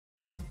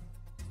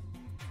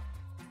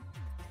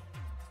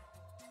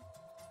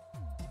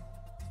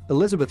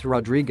Elizabeth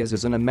Rodriguez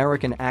is an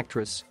American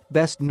actress,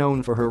 best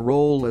known for her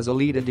role as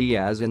Alida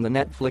Diaz in the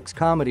Netflix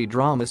comedy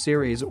drama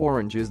series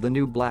Orange is the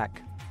New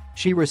Black.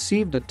 She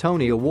received a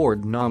Tony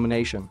Award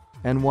nomination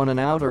and won an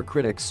Outer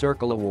Critics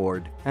Circle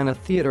Award and a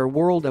Theatre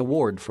World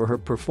Award for her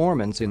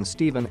performance in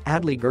Stephen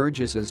Adly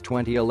Guirgis'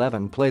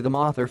 2011 play The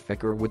Martha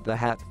Ficker with the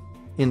Hat.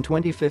 In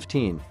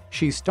 2015,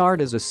 she starred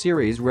as a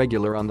series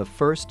regular on the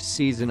first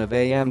season of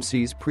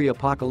AMC's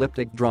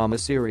pre-apocalyptic drama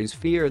series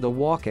Fear the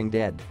Walking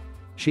Dead.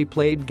 She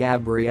played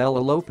Gabriela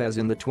Lopez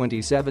in the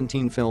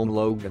 2017 film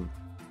Logan.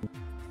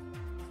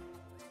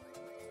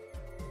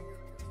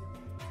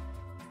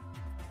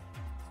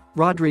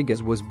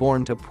 Rodriguez was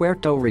born to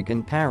Puerto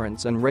Rican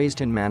parents and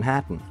raised in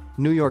Manhattan,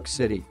 New York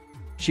City.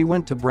 She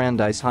went to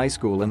Brandeis High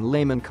School and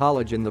Lehman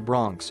College in the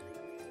Bronx.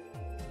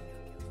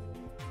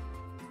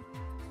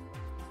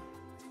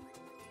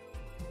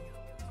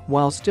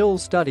 While still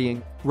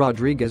studying,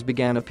 Rodriguez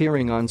began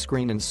appearing on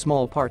screen in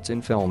small parts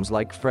in films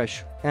like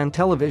Fresh and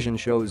television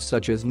shows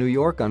such as New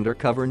York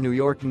Undercover, New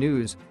York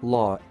News,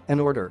 Law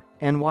and Order,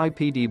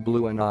 NYPD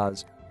Blue and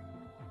Oz.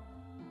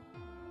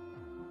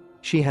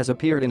 She has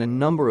appeared in a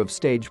number of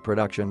stage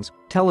productions,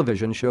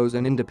 television shows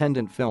and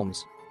independent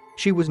films.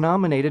 She was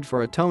nominated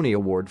for a Tony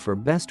Award for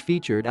Best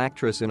Featured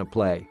Actress in a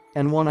Play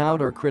and won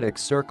Outer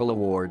Critics Circle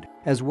Award,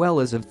 as well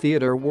as a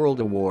Theatre World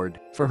Award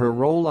for her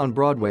role on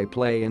Broadway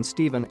play in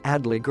Stephen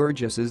Adly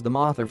Guirgis' The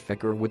Martha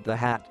Ficker with the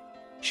Hat.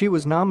 She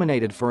was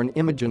nominated for an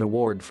Imagen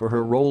Award for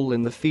her role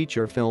in the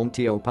feature film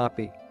Tio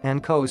Papi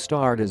and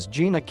co-starred as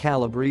Gina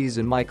Calabrese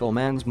in Michael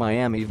Mann's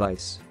Miami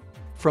Vice.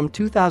 From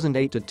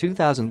 2008 to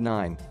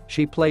 2009,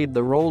 she played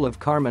the role of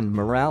Carmen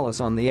Morales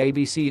on the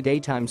ABC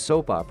daytime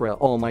soap opera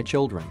All My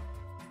Children.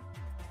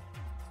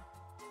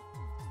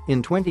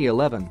 In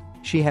 2011,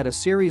 she had a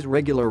series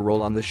regular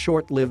role on the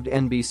short-lived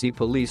NBC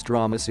police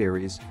drama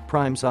series,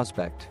 Prime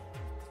Suspect.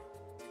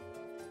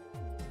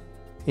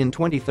 In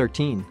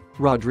 2013,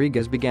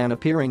 Rodriguez began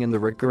appearing in the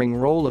recurring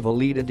role of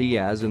Alida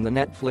Diaz in the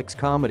Netflix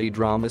comedy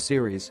drama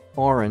series,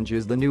 Orange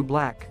is the New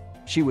Black.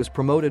 She was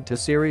promoted to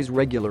series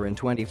regular in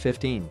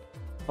 2015.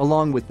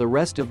 Along with the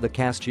rest of the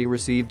cast, she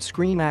received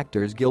Screen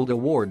Actors Guild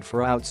Award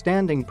for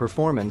Outstanding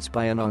Performance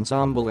by an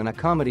Ensemble in a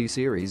Comedy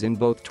Series in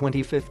both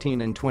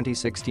 2015 and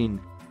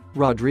 2016.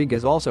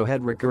 Rodriguez also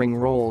had recurring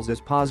roles as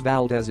Paz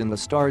Valdez in the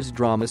Starz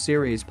drama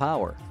series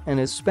Power and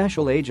as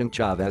Special Agent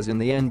Chavez in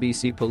the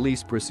NBC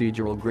police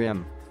procedural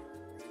Grimm.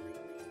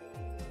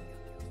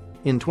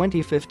 In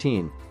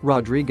 2015,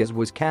 Rodriguez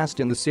was cast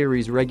in the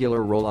series'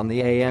 regular role on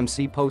the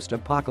AMC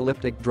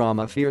post-apocalyptic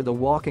drama Fear the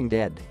Walking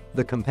Dead,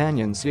 the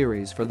companion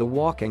series for The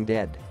Walking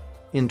Dead.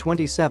 In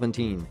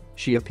 2017,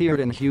 she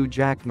appeared in Hugh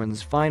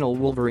Jackman's final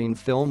Wolverine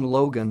film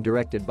Logan,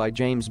 directed by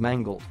James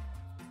Mangold.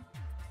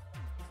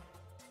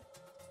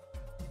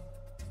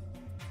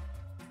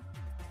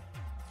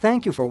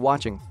 Thank you for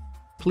watching.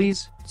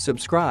 Please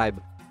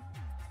subscribe.